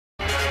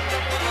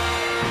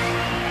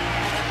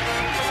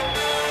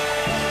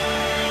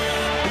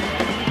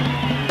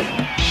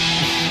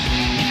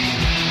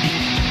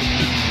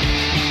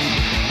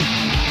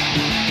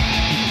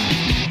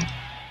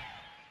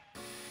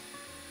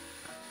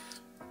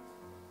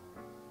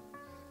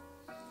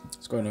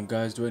What's going on,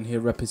 guys? Doing here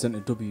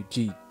representing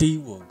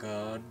WGD. Well,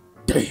 god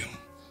damn.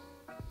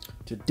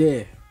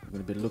 Today we're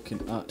going to be looking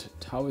at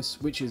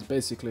towis, which is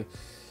basically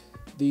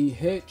the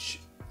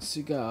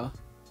hcigar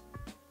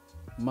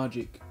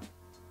magic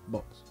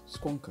box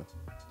squonker.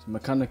 It's a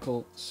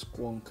mechanical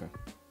squonker.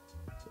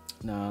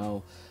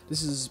 Now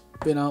this has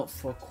been out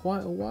for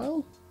quite a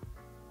while.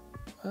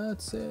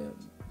 I'd say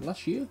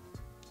last year.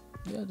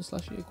 Yeah, just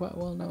last year, quite a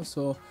while now.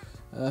 So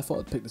I thought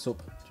I'd pick this up.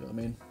 Do you know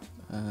what I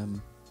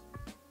mean?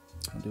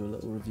 I'll do a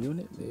little review on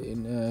it.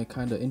 It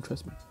kind of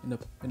interests me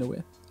in a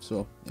way.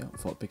 So yeah, I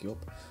thought I'd pick it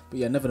up. But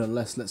yeah,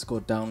 nevertheless, let's go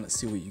down. Let's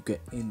see what you get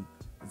in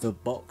the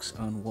box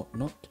and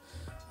whatnot.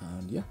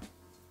 And yeah,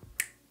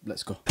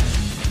 let's go.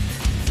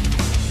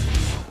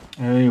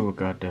 Hey, well,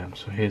 goddamn.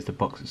 So here's the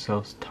box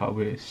itself.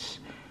 Towis,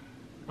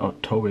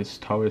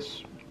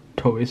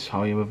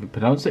 however you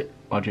pronounce it.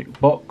 Magic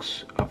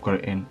box. I've got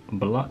it in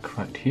black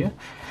right here,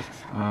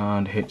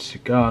 and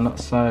hcigar on that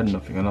side,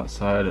 nothing on that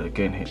side,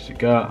 again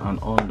hcigar, and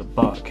on the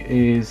back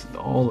is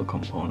all the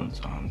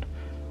components and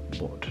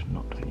what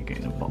not when you get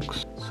in the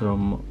box.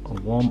 Some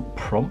warm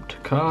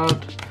prompt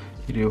card,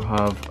 you do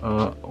have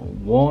a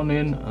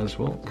warning as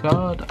well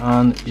card,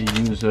 and a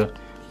user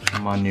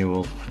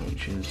manual,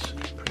 which is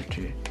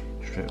pretty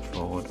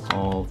straightforward.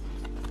 All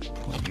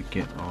what you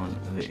get on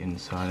the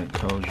inside, it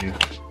tells you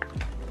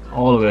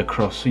all the way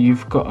across, so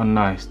you've got a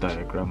nice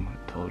diagram.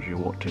 It tells you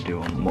what to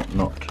do and what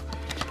not.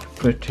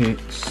 Pretty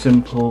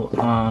simple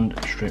and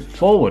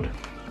straightforward.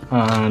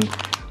 And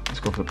let's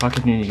go for the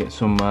packaging. You get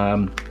some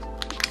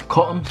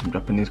cotton, some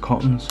Japanese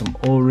cotton, some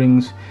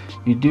O-rings.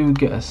 You do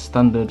get a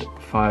standard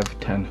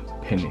 510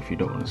 pin if you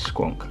don't want to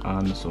squonk,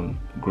 and some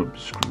grub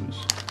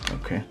screws.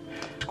 Okay,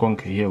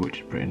 squonker here, which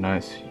is pretty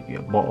nice. You get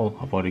a bottle.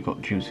 I've already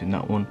got juice in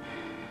that one,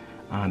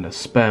 and a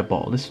spare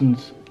bottle. This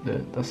one's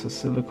that's a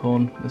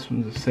silicone. This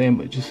one's the same,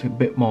 but just a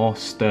bit more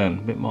stern,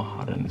 a bit more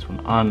hard than this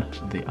one. And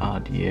the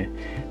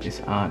RDA.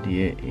 This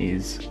RDA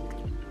is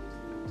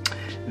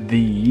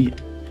the,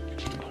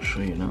 I'll show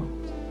you now.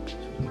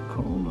 It's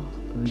called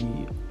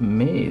the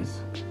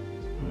maze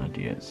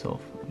RDA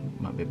itself.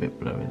 It might be a bit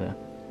blurry there,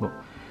 but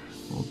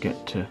we'll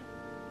get to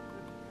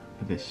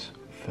this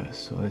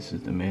first. So this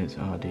is the maze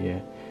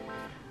RDA.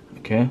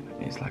 Okay,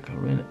 it's like a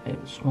really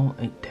small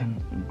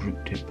 810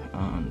 drip tip,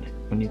 and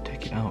when you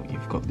take it out,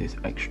 you've got this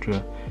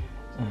extra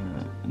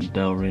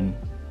Delrin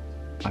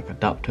like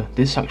adapter.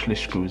 This actually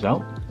screws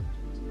out.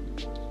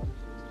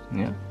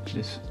 Yeah,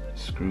 this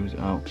screws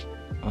out,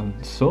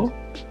 and so,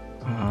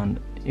 and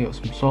you got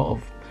some sort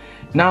of.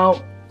 Now,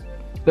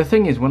 the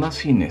thing is, when I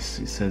seen this,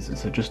 it says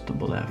it's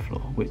adjustable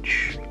airflow,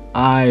 which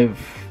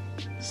I've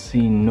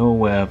seen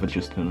nowhere of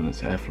adjusting on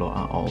this airflow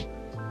at all.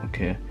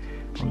 Okay,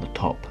 on the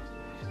top.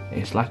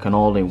 It's like an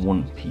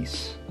all-in-one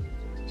piece,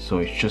 so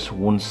it's just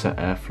one set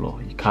airflow.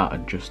 You can't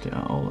adjust it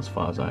at all, as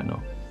far as I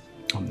know,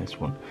 on this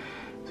one.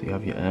 So you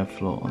have your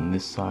airflow on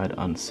this side,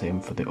 and same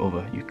for the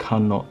other. You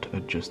cannot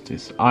adjust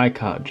this. I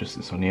can't adjust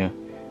this on here.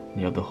 And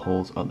you have the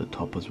holes at the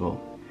top as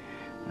well.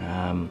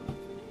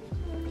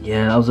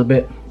 Yeah, I was a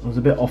bit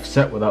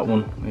offset with that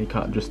one. You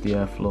can't adjust the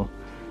airflow.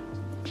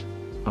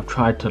 I've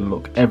tried to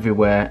look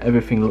everywhere.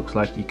 Everything looks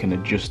like you can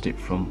adjust it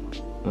from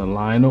the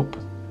lineup.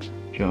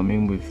 Do you know what I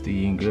mean, with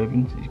the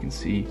engravings? You can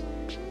see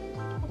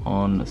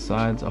on the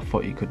sides. I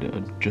thought you could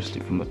adjust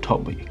it from the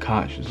top, but you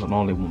can't. It's just an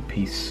all-in-one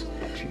piece.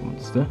 If you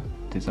want to.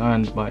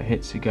 Designed by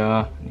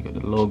hcigar. You got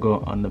the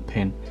logo and the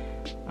pin,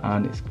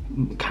 and it's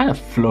kind of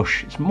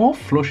flush. It's more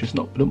flush. It's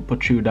not, don't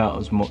protrude out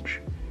as much.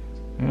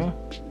 Yeah,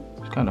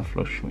 it's kind of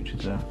flush, which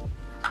is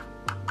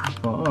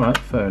all right,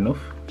 fair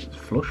enough. It's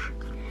flush.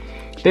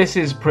 This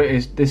is pretty.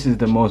 This is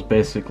the most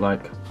basic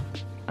like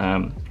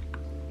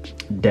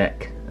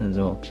deck as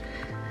well.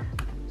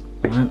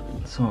 Right,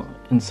 so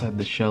inside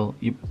the shell,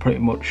 you pretty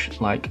much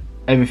like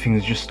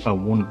everything's just a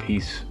one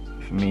piece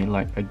for me.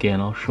 Like again,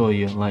 I'll show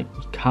you. Like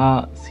you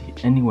can't see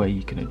anywhere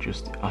you can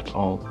adjust it at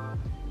all. Do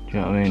you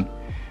know what I mean?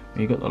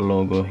 You got the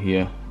logo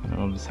here, and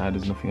on the side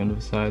there's nothing on the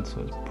other side,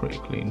 so it's pretty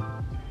clean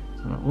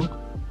on that one.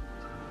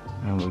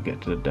 And we'll get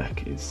to the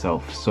deck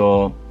itself.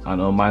 So I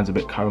know mine's a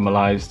bit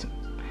caramelized.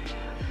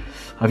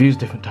 I've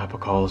used different type of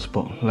coils,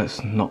 but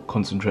let's not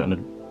concentrate on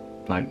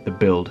the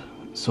build.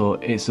 So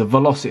it's a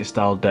velocity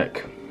style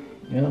deck.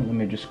 Yeah, let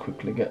me just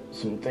quickly get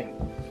something.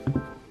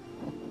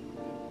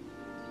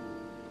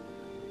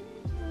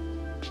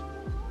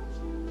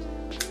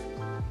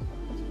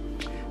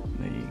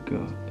 There you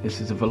go.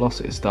 This is a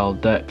velocity style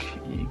deck.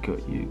 You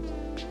got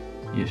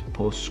your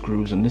post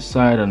screws on this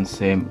side, and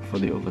same for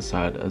the other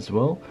side as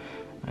well.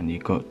 And you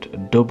got a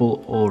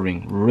double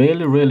O-ring,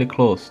 really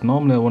close.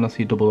 Normally when I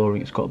see double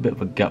O-ring, it's got a bit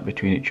of a gap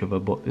between each other,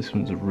 but this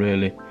one's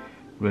really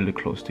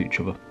close to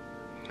each other.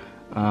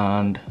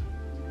 And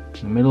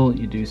in the middle,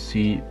 you do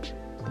see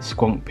the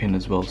squonk pin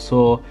as well.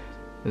 So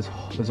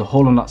there's a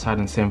hole on that side,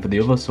 and same for the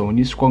other. So when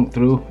you squonk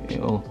through,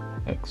 it'll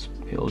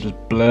just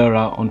blur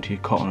out onto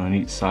your cotton on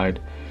each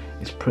side.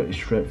 It's pretty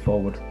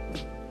straightforward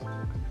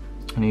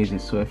and easy.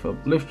 So if I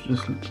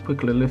just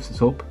quickly lift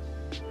this up,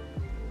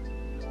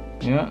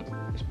 yeah,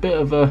 it's a bit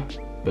of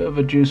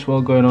a juice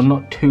well going on,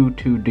 not too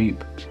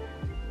deep.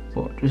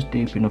 but just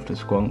deep enough to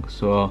squonk.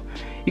 So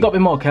you got to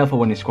be more careful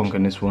when you're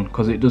squonking this one,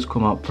 because it does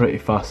come out pretty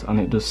fast and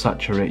it does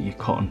saturate your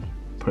cotton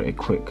pretty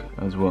quick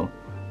as well.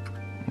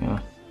 Yeah,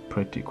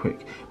 pretty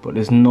quick. But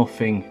there's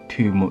nothing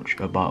too much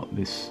about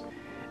this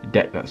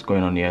deck that's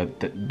going on here.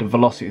 The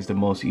Velocity is the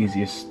most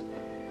easiest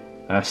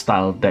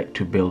style deck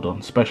to build on,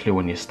 especially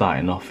when you're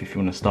starting off. If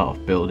you want to start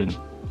off building,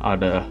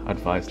 I'd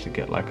advise to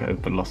get like a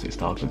Velocity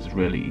style, because it's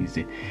really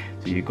easy.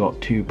 So you've got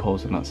 2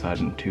 posts on that side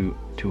and two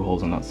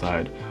holes on that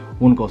side.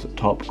 One goes at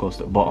top, goes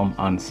at the bottom,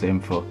 and same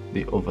for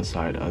the other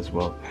side as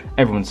well.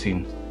 Everyone's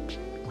seen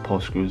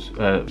post screws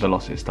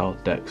Velocity style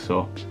deck,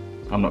 so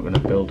I'm not going to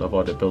build. I've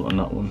already built on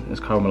that one. It's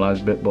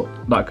caramelized a bit, but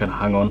that can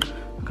hang on.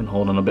 I can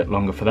hold on a bit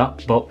longer for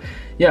that. But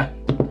yeah,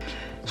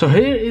 so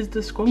here is the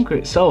squonker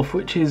itself,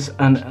 which is,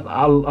 and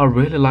I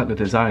really like the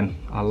design.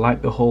 I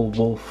like the whole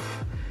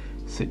wolf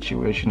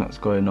situation that's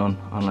going on,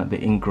 and like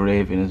the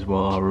engraving as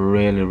well. I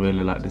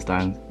really like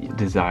the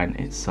design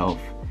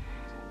itself.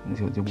 You've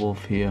got the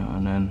wolf here,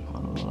 and then I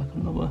don't know, like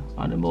another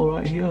animal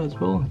right here as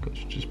well. Got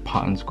just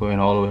patterns going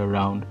all the way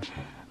around.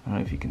 I don't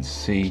know if you can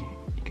see.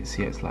 You can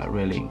see it's like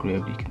really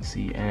engraved. You can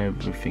see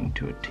everything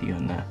to a T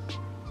on there.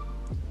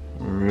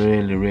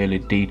 Really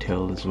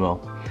detailed as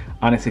well,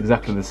 and it's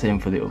exactly the same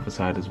for the other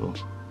side as well.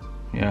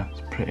 Yeah,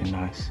 it's pretty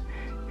nice.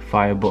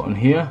 Fire button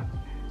here,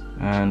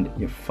 and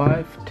your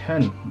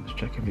 510. Let's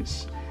check if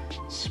it's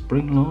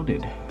spring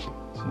loaded.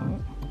 So,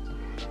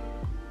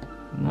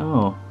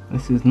 no,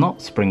 this is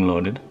not spring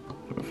loaded.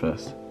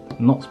 First,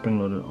 not spring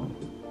loaded at all.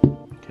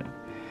 Okay,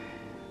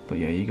 but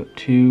yeah, you got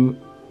 2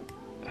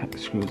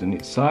 hex screws on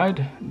each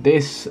side.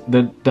 This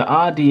the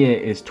RDA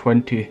is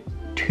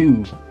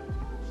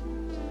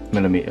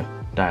 22mm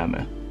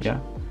diameter. Yeah,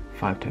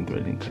 510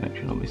 threading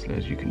connection, obviously,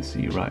 as you can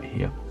see right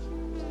here.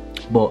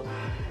 But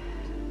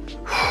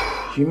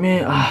you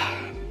may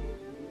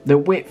the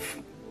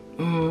width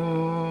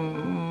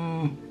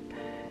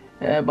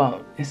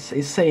about it's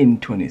saying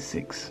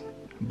 26,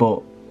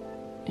 but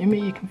you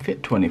mean you can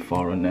fit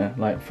 24 on there.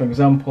 Like for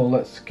example,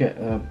 let's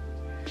quickly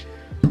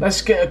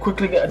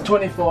get a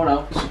 24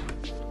 out.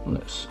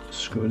 Let's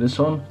screw this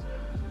on.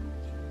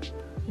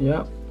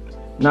 Yeah.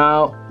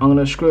 Now I'm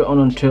gonna screw it on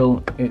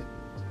until it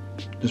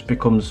just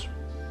becomes,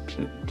 do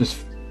you know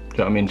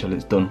what I mean, until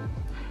it's done.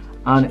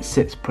 And it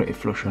sits pretty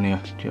flush on here,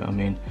 do you know what I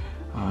mean?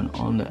 And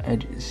on the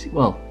edges,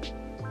 well,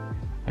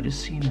 I just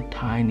seen the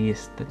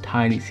tiniest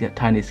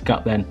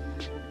gap then.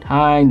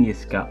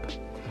 Tiniest gap.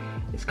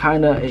 It's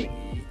kinda,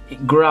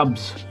 it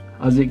grabs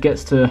as it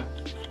gets to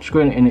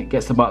screwing it in, it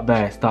gets about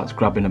there, it starts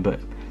grabbing a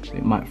bit. So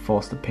it might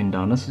force the pin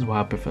down. This is why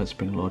I prefer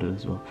spring loaded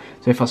as well.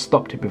 So if I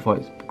stopped it before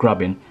it's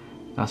grabbing,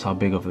 that's how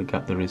big of a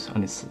gap there is.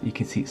 And it's, you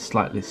can see it's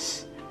slightly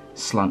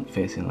slant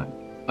facing, like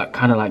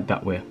kind of like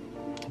that way.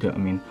 Do you know what I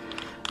mean?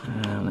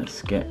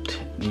 Let's get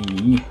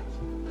the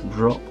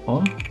drop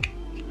on.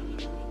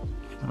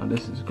 Now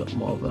this has got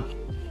more of a,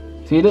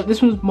 see,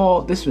 this one's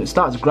more, this one, it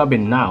starts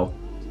grabbing now.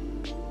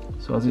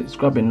 So as it's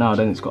grabbing now,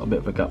 then it's got a bit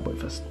of a gap. But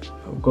if I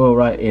go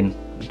right in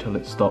until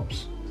it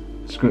stops,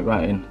 screw it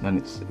right in, then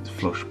it's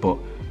flush. But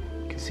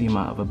you can see you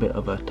might have a bit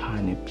of a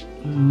tiny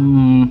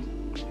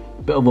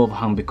bit of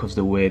overhang because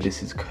the way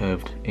this is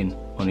curved in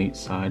on each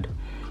side.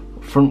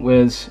 Front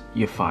ways,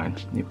 you're fine.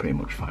 You're pretty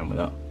much fine with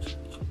that.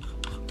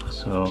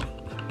 So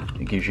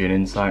it gives you an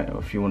insight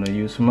if you want to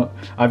use some.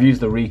 I've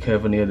used the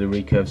recurve on here. The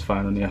recurve's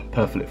fine on here,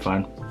 perfectly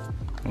fine.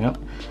 Yep.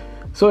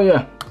 So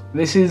yeah,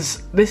 this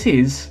is the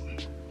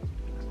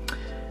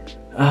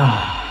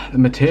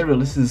material.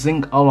 This is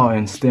zinc alloy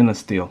and stainless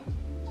steel,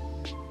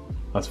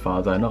 as far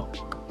as I know.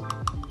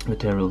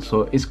 Material.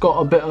 So it's got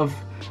a little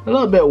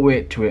bit of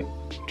weight to it,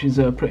 which is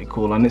pretty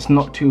cool, and it's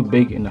not too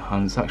big in the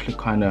hands. It's actually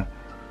kind of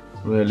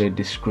really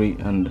discreet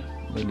and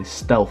really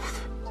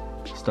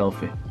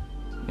stealthy.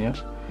 Yeah,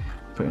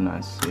 pretty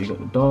nice. So you got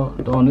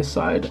the door on this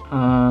side,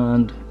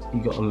 and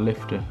you got a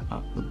lifter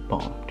at the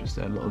bottom, just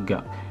a little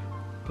gap.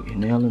 Put your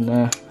nail in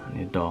there and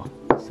your door.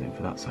 Same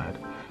for that side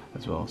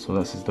as well. So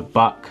this is the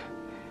back,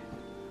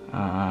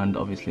 and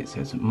obviously it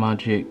says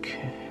Magic,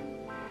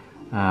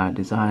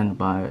 designed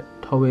by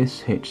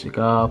Towis,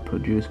 hcigar,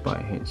 produced by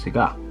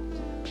hcigar.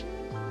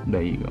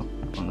 There you go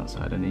on that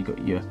side, and you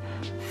got your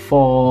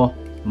 4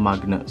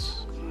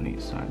 magnets on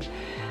each side.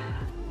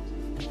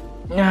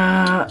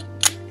 Yeah,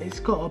 it's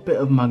got a bit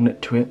of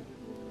magnet to it. Do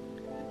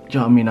you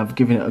know what I mean? I've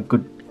given it a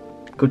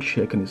good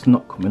shake and it's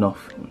not coming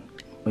off.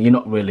 Well, you're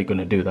not really going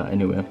to do that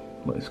anyway,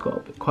 but it's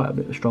got quite a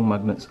bit of strong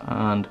magnets,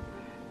 and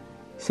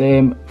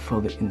same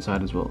for the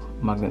inside as well.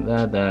 Magnet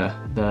there,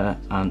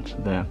 and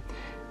there.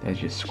 There's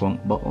your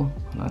squonk bottle,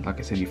 and like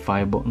I said, your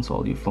fire button's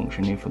all your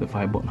function here for the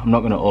fire button. I'm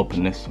not going to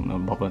open this, I'm not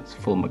going to bother, it's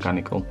full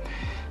mechanical.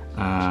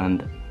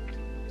 And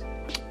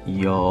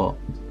your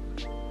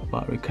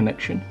battery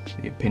connection,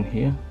 your pin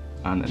here,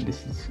 and then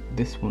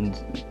this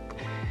one's,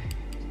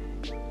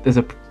 there's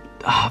a,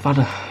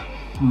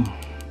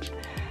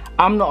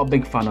 I'm not a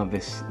big fan of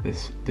this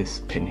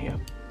pin here.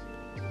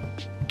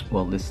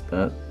 Well, this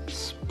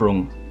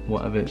sprung,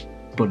 whatever it's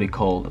bloody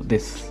called,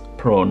 this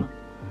prone.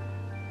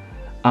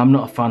 I'm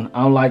not a fan.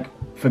 I like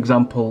for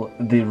example,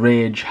 the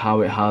Rage,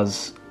 how it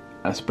has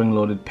a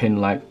spring-loaded pin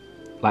like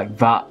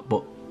that,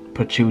 but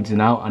protrudes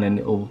out, and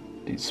then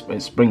it's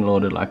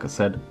spring-loaded, like I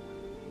said.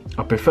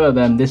 I prefer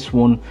them. This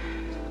one,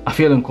 I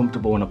feel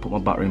uncomfortable when I put my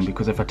battery in,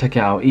 because if I take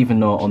it out, even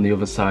though on the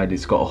other side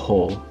it's got a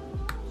hole,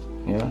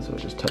 yeah, so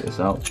just take this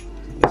out,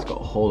 it's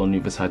got a hole on the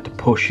other side to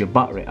push your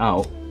battery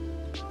out,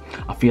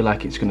 I feel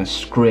like it's going to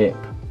scrape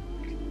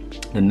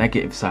the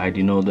negative side,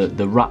 you know,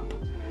 the wrap.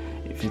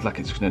 It feels like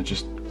it's going to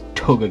just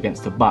tug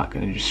against the back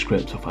and it just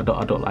scrapes off. I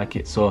don't like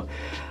it, so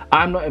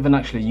I'm not even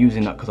actually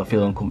using that because I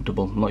feel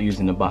uncomfortable. I'm not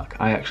using the back.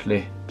 I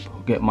actually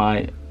get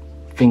my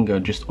finger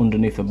just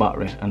underneath the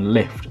battery and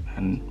lift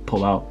and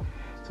pull out.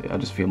 So I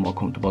just feel more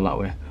comfortable that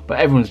way. But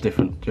everyone's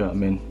different, do you know what I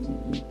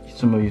mean?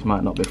 Some of you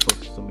might not be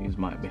fussed, some of you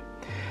might be.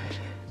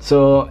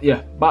 So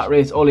yeah, battery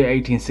is only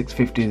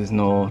 18650s, there's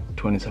no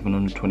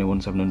 2700,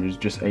 21700s,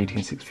 just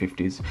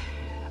 18650s.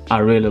 I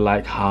really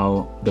like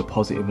how the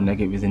positive and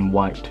negative is in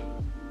white.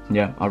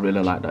 Yeah, I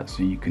really like that,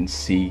 so you can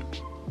see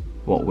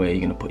what way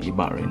you're gonna put your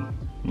battery in.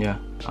 Yeah,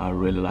 I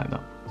really like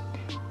that.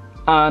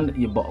 And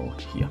your bottle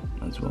here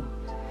as well.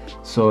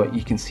 So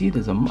you can see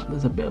there's a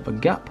bit of a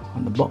gap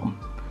on the bottom,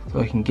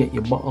 so you can get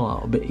your bottle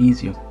out a bit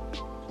easier.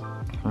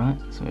 Right,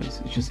 so it's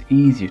just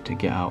easier to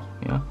get out.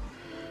 Yeah,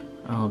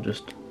 I'll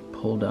just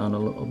pull down a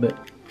little bit.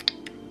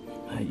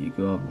 There you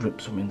go. I've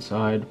dripped some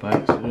inside by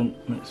accident.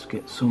 Let's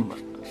get some.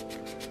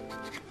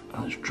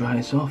 Let's dry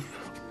this off.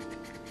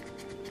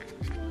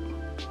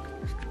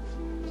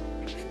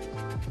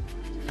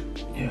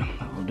 Yeah,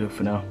 that'll do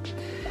for now.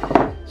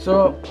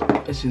 So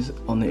this is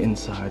on the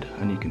inside,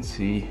 and you can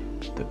see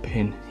the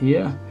pin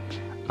here,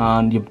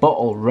 and your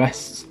bottle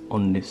rests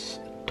on this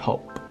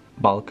top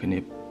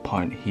balcony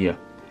point here,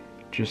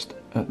 just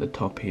at the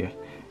top here,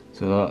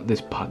 so that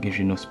this part gives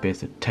you enough space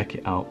to take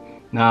it out.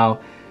 Now,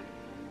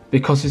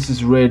 because this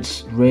is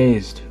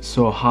raised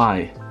so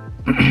high,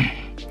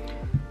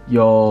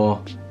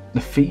 the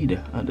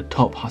feeder at the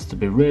top has to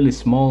be really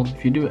small.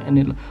 If you do it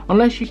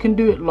unless you can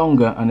do it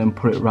longer and then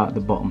put it right at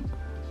the bottom,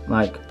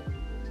 like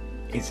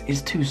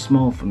it's too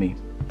small for me.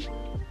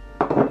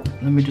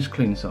 Let me just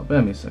clean this up,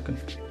 bear me a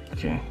second.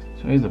 Okay,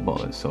 so here's the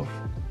bottle itself.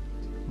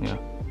 Yeah,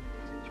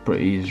 it's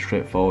pretty easy,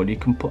 straightforward. You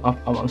can put,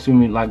 I'm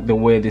assuming like the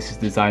way this is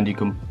designed, you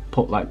can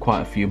put like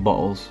quite a few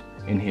bottles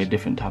in here,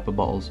 different type of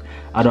bottles.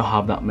 I don't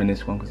have that many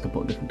squonkers to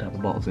put different type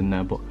of bottles in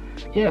there, but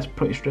yeah, it's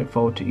pretty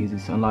straightforward to easy.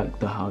 So I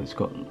like how it's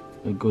got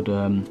a good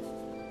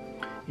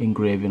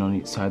engraving on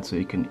each side, so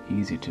you can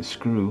easy to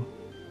screw,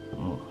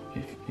 or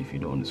if you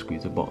don't want to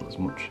squeeze the bottle as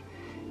much,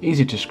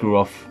 easy to screw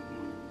off.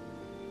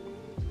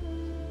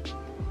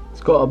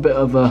 It's got a bit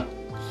of a,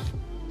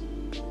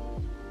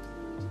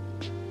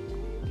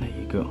 there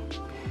you go.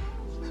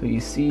 So you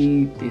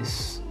see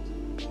this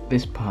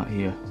part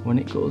here, when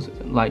it goes,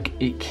 like,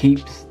 it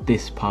keeps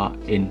this part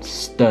in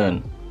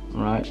stern,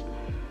 right?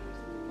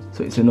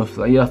 So it's enough,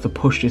 like, you have to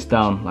push this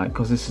down, like,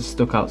 because this is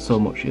stuck out so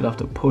much, you'd have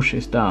to push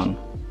this down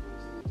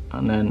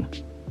and then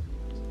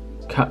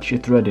catch your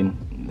threading.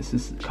 This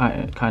is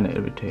kind of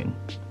irritating.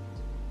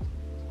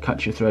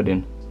 Catch your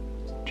threading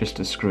just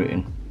to screw it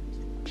in.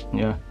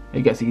 Yeah,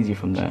 it gets easier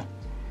from there.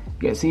 It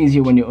gets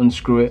easier when you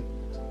unscrew it,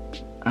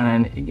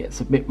 and it gets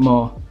a bit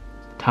more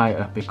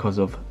tighter because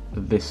of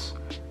this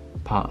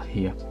part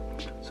here.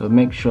 So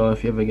make sure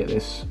if you ever get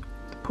this,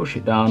 push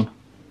it down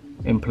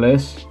in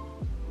place.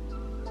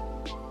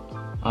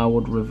 I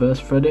would reverse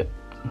thread it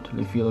until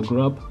you feel a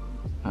grab,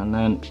 and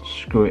then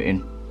screw it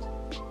in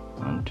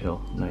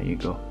until, there you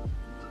go.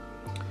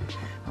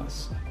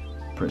 That's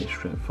pretty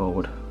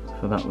straightforward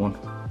for that one.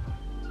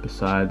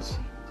 Besides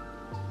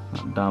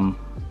that damn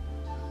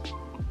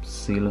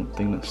sealant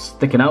thing that's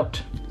sticking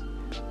out,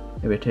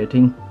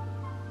 irritating.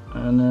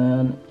 And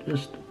then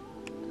just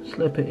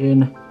slip it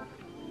in.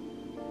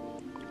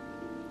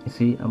 You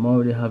see, I'm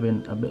already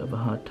having a bit of a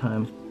hard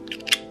time.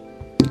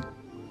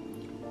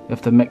 You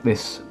have to make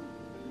this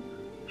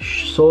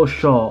so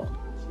short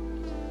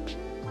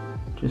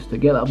just to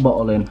get that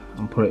bottle in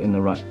and put it in the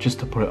right, just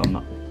to put it on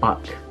that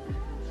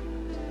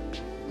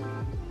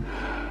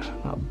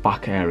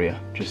back area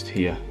just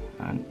here.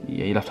 And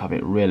yeah, you'd have to have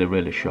it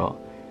really short.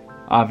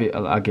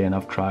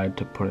 I've tried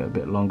to put it a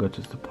bit longer,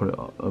 just to put it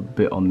a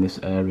bit on this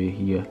area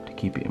here to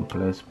keep it in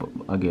place, but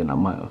again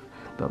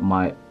that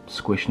might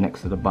squish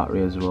next to the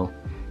battery as well,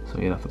 so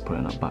you'd have to put it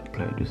in that back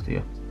plate just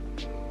here.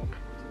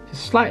 It's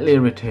slightly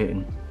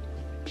irritating.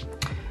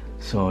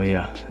 So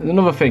yeah, there's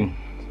another thing,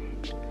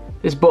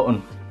 this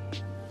button,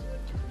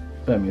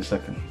 bear me a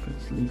second,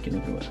 it's leaking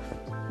everywhere.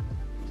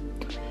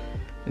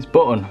 This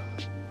button,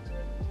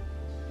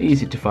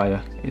 easy to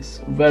fire, it's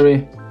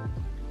very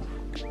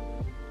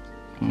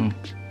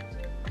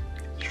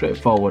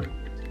straightforward.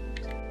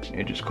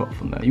 You just cut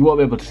from there. You won't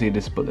be able to see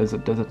this, but there's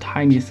a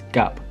tiniest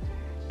gap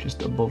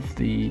just above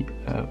the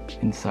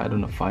inside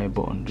on the fire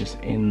button, just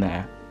in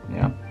there.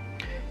 Yeah,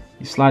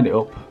 you slide it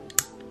up,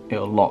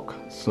 it'll lock,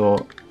 so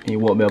you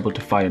won't be able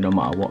to fire no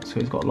matter what. So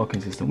it's got a locking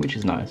system, which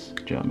is nice,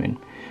 do you know what I mean?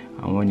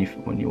 And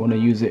when you want to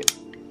use it,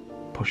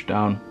 push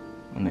down,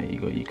 and there you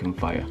go, you can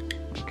fire.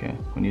 Okay,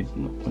 when you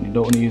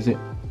don't want to use it,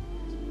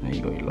 There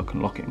you go, you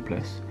can lock it in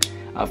place.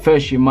 At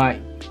first you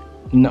might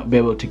not be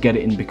able to get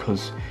it in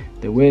because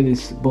the way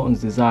this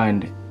button's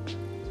designed,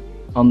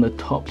 on the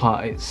top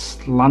part it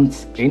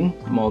slants in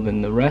more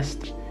than the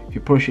rest. If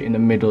you push it in the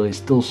middle, it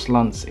still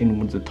slants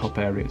inwards, the top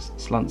area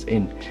slants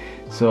in.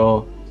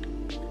 So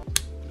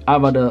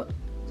I've had a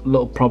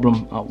little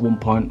problem at one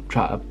point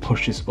trying to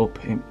push this up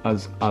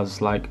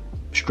as like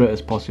straight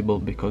as possible,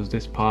 because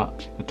this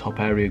part, the top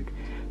area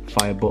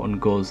fire button,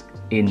 goes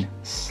in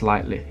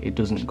slightly. It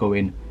doesn't go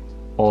in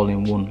all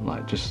in one,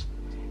 like just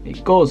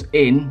it goes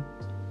in,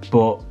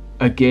 but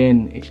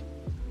again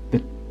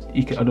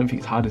I don't think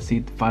it's hard to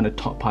see, find the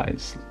top part.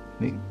 It's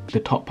the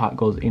top part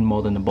goes in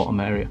more than the bottom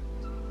area,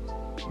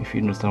 if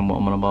you understand what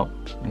I'm on about.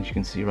 As you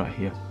can see right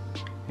here,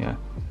 yeah,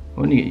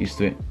 when you get used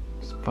to it,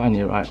 just find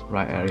your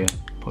right area,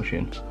 push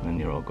in, and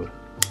you're all good.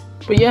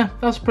 But yeah,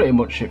 that's pretty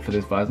much it for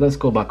this VAPES. Let's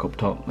go back up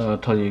top. I'll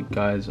tell you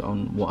guys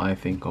on what I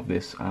think of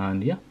this,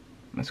 and yeah,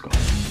 let's go.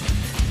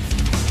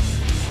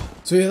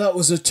 So yeah, that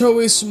was a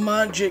Towis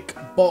magic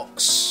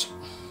box.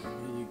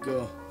 There you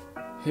go.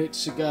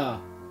 hcigar.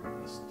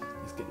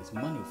 Let's get this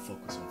manual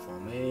focus on for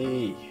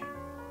me.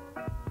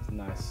 It's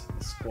nice.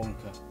 The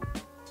squonker.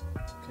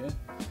 Okay.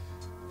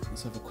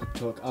 Let's have a quick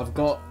talk.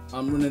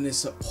 I'm running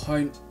this at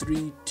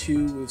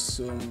 0.32 with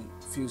some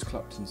fuse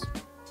claptons.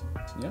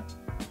 Yeah.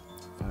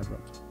 5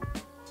 reps.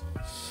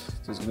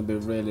 So it's going to be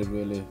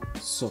really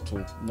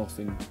subtle,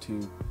 nothing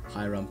too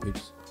high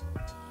rampage.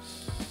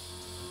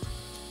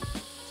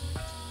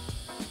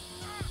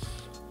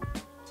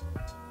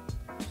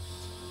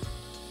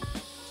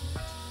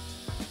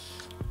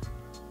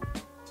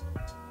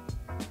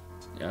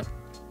 Yeah.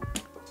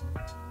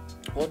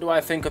 What do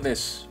I think of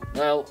this?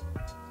 Well,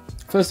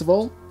 first of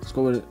all, let's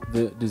go with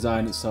the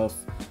design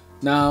itself.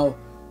 Now,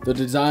 the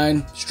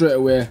design straight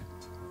away,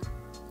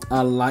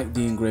 I like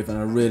the engraving.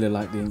 I really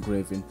like the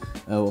engraving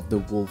of the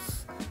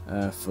wolf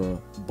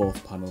for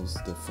both panels,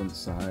 the front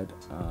side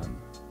and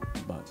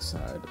back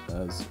side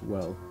as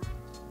well.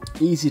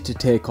 Easy to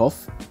take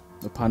off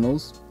the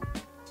panels,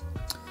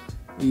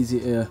 easy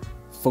to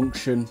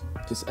function.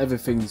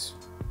 Everything's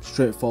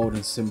straightforward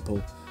and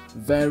simple.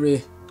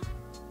 Very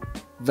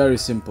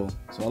simple.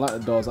 So I like the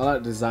doors, I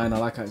like the design, I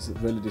like how it's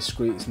really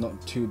discreet, it's not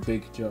too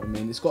big, do you know what I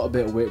mean? It's got a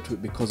bit of weight to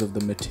it because of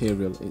the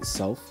material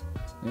itself.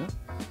 Yeah.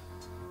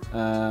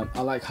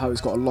 I like how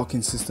it's got a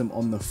locking system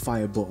on the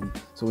fire button,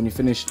 so when you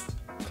finish,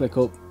 click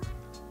up,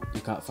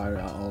 you can't fire it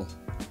at all.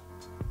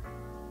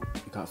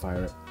 You can't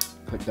fire it.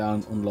 Click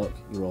down, unlock,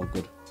 you're all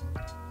good.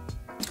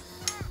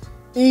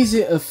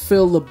 Easy to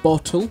fill the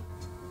bottle.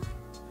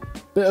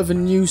 Bit of a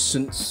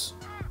nuisance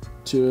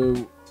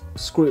to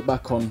screw it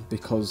back on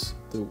because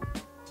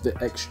the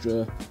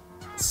extra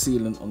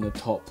sealant on the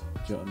top.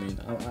 Do you know what I mean?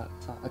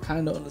 I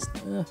kind of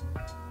understand.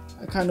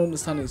 I kind of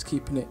understand it's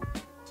keeping it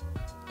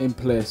in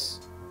place.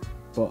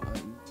 But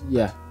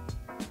yeah,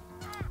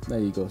 there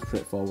you go,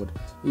 straightforward.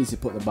 Easy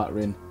to put the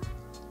battery in,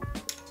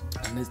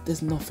 and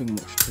there's nothing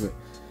much to it.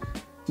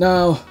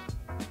 Now,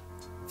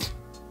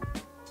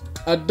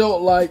 I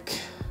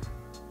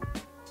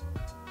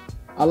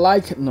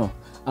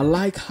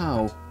like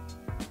how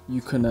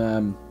you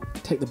can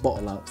take the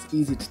bottle out. It's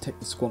easy to take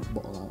the squonk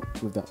bottle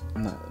out with that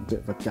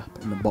bit of a gap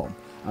in the bottom.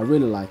 I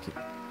really like it.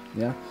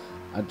 Yeah,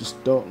 I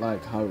just don't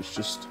like how it's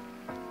just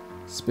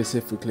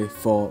specifically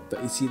for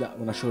that. You see that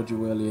when I showed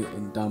you earlier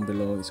in down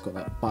below, it's got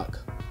that back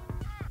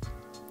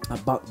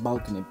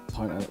balcony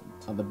point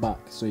at the back,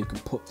 so you can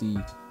put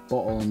the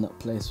bottle in that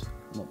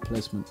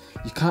placement.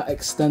 You can't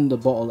extend the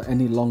bottle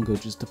any longer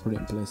just to put it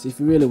in place. If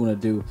you really want to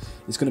do,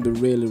 it's going to be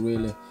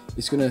really,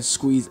 it's going to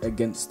squeeze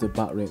against the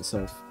battery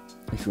itself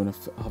if you want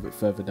to have it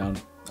further down.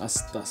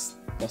 That's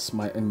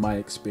in my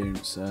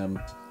experience. So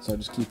I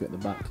just keep it at the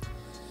back.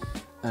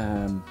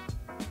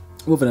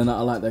 Other than that,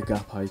 I like that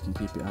gap, how you can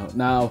keep it out.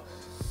 Now,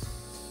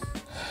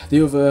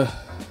 the other,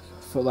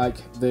 for like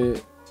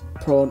the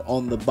prone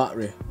on the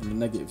battery, on the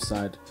negative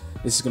side,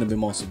 this is going to be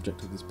more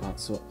subjective, this part.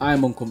 So I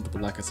am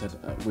uncomfortable, like I said,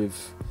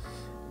 with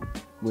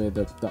where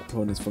that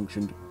prone is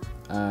functioned.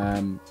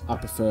 I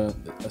prefer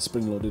a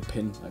spring-loaded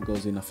pin that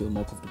goes in. I feel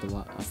more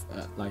comfortable.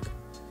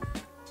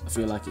 I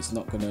feel like it's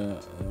not going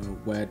to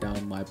wear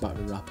down my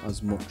battery wrap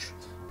as much.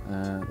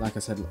 Like I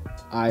said,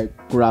 I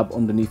grab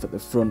underneath at the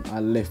front, I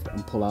lift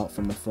and pull out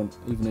from the front,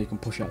 even though you can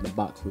push out the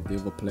back with the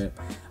other plate.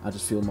 I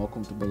just feel more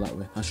comfortable that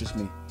way. That's just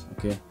me,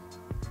 okay?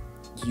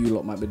 You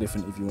lot might be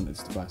different if you want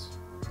this device.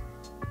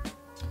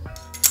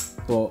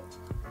 But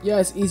yeah,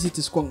 it's easy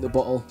to squonk the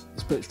bottle.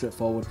 It's pretty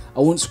straightforward. I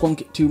won't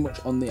squonk it too much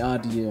on the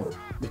RDA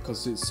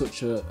because it's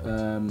such a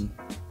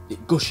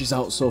it gushes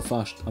out so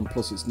fast, and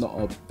plus it's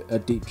not a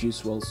deep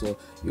juice well, so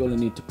you only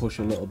need to push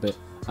a little bit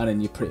and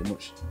then you're pretty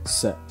much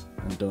set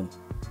and done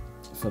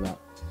for that.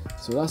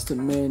 So that's the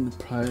main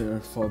prior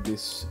for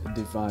this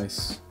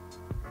device.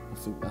 I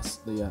think that's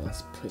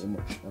pretty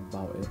much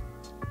about it.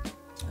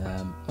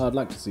 I'd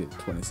like to see it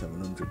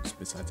 2700s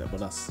besides that,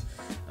 but that's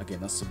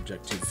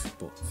subjective.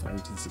 But for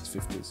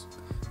 18650s,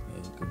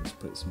 yeah, it's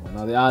pretty small.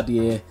 Now the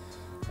RDA,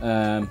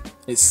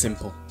 it's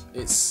simple.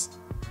 It's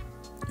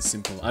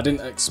simple. I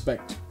didn't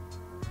expect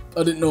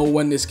I didn't know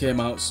when this came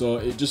out, so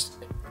it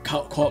just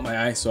caught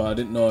my eye. So I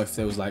didn't know if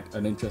there was like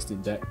an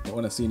interesting deck. But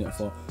when I seen it, I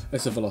thought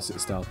it's a velocity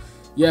style.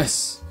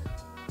 Yes,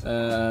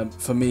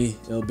 for me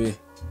it'll be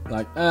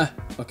like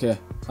okay.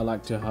 I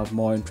like to have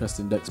more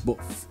interesting decks, but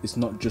it's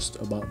not just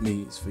about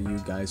me. It's for you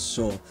guys.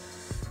 So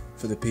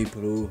for the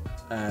people who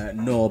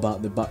know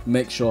about the back,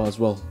 make sure as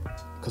well,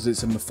 because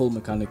it's a full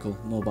mechanical,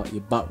 know about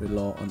your battery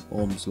law and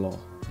Ohm's law.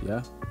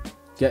 Yeah,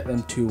 get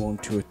them two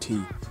onto a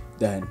T,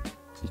 then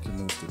you can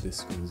move to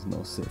this, because there's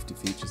no safety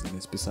features in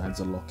this besides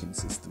a locking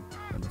system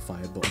and the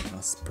fire button.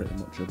 That's pretty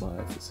much about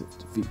it for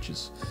safety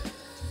features.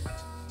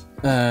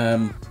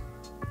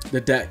 The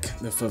deck,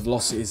 for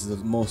velocity, is the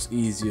most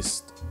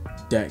easiest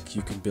deck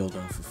you can build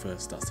on for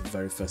first. That's the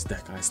very first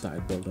deck I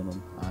started building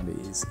on, and it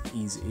is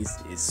easy.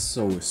 It's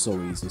so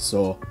easy.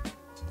 So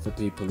for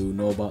people who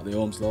know about the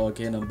Ohm's law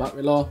again and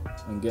battery law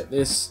and get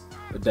this,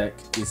 the deck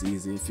is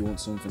easy. If you want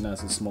something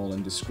nice and small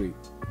and discreet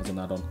as an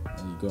add-on,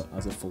 and you go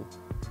as a full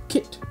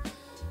kit.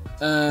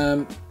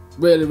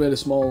 Really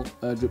small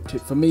drip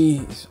tip. For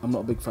me, I'm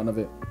not a big fan of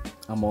it.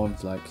 I'm on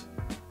like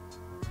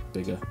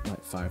bigger,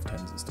 like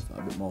 510s and stuff like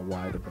that, a bit more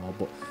wider bar.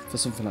 But for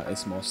something like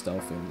this, more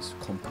stealthy and it's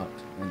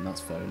compact, and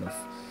that's fair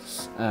enough.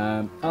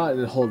 I like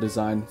the whole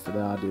design for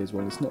the idea as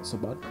well. It's not so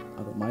bad.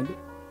 I don't mind it.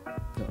 You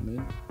know what I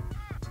mean?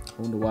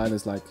 I wonder why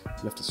there's like,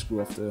 you have to screw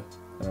off the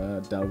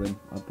dowel ring.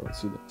 I don't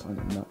see the point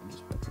in that.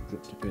 Just put the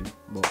drip tip in.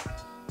 But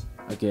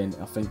again,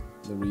 I think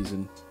the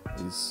reason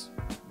is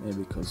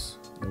maybe because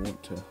they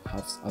want to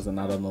have as an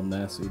add-on on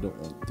there, so you don't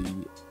want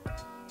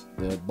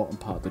the bottom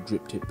part of the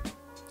drip tip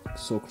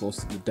so close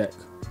to the deck,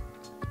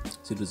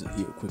 so it doesn't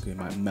heat up quickly. It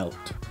might melt.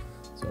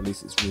 So at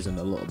least it's risen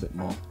a little bit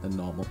more than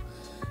normal.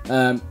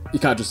 You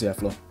can't just see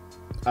airflow.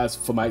 As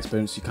for my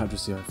experience, you can't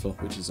just see airflow,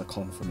 which is a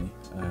con for me.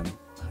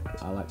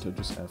 I like to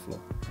adjust airflow.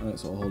 I know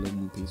it's all hold in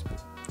one piece,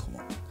 but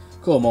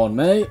come on,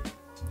 mate.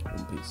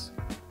 One piece.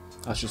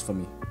 That's just for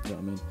me. You know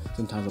what I mean?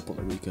 Sometimes I put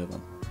the recurve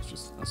on. It's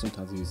just, I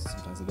sometimes use it,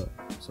 sometimes I don't.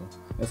 So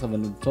let's have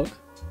another talk.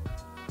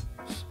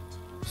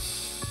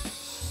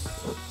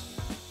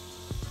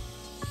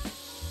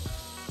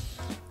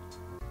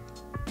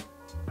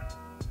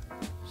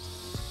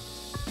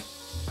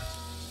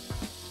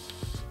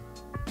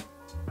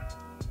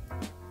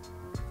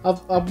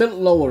 I've built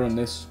lower on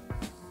this,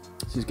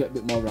 so you get a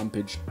bit more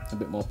rampage, a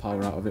bit more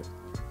power out of it.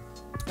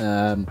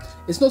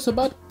 It's not so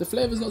bad. The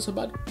flavour's not so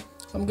bad.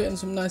 I'm getting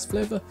some nice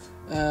flavour.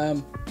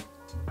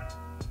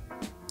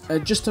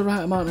 Just the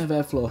right amount of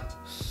airflow.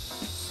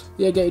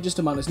 Yeah, get it just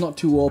amount. It's not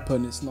too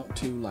open. It's not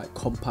too like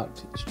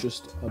compact. It's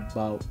just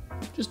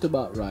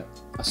about right.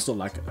 I still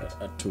like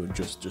to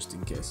adjust just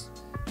in case.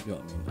 You know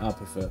what I mean? I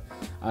prefer.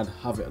 I'd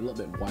have it a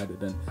little bit wider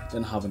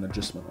than have an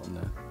adjustment on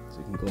there, so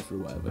you can go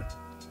through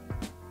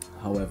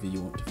however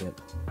you want to vape.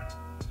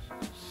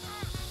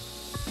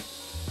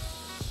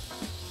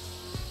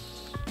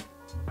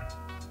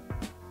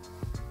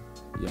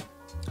 Yeah,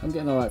 I'm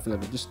getting alright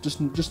flavour.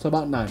 Just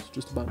about nice.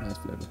 Just about nice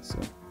flavour. So,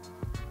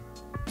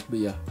 but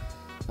yeah,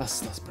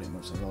 that's pretty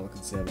much all I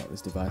can say about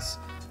this device.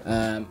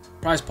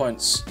 Price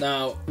points.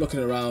 Now, you're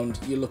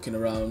looking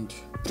around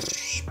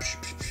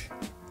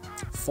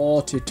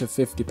 40 to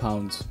 50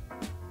 pounds.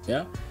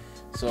 Yeah.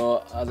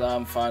 So as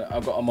I'm fine,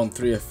 I'm on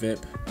 3F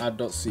vape. I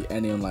don't see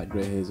any on like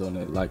Grey Haze on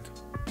it, like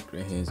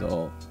Grey Haze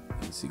or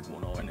Sigma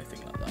or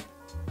anything like that.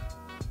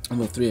 I'm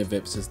on 3F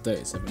vape, says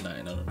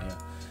 37.99 on here,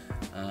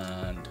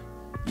 and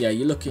yeah,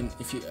 you're looking,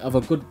 if you have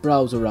a good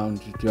browse around,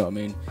 do you know what I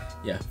mean?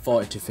 Yeah,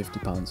 40 to 50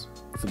 pounds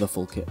for the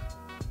full kit.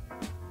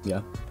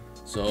 Yeah.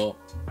 So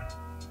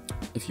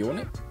if you want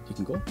it,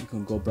 you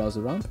can go browse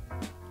around.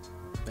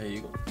 There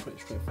you go, pretty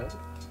straightforward.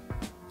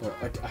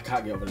 But I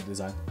can't get over the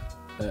design.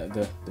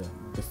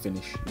 The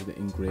finish, the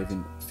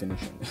engraving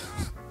finish on it.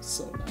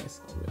 So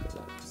nice. I really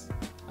like this.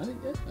 I think,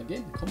 yeah,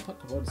 again,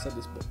 compact. I've already said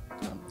this, but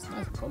it's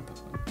nice and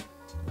compact, man.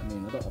 I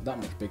mean, I don't have that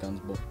much big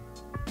hands, but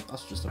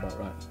that's just about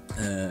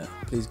right.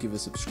 Please give a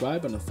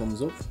subscribe and a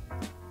thumbs up.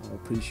 I'll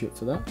appreciate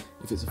for that.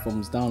 If it's a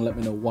thumbs down, let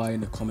me know why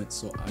in the comments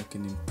so I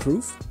can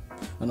improve.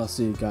 And I'll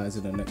see you guys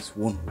in the next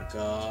one.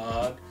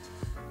 God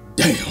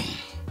damn.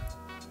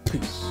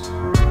 Peace.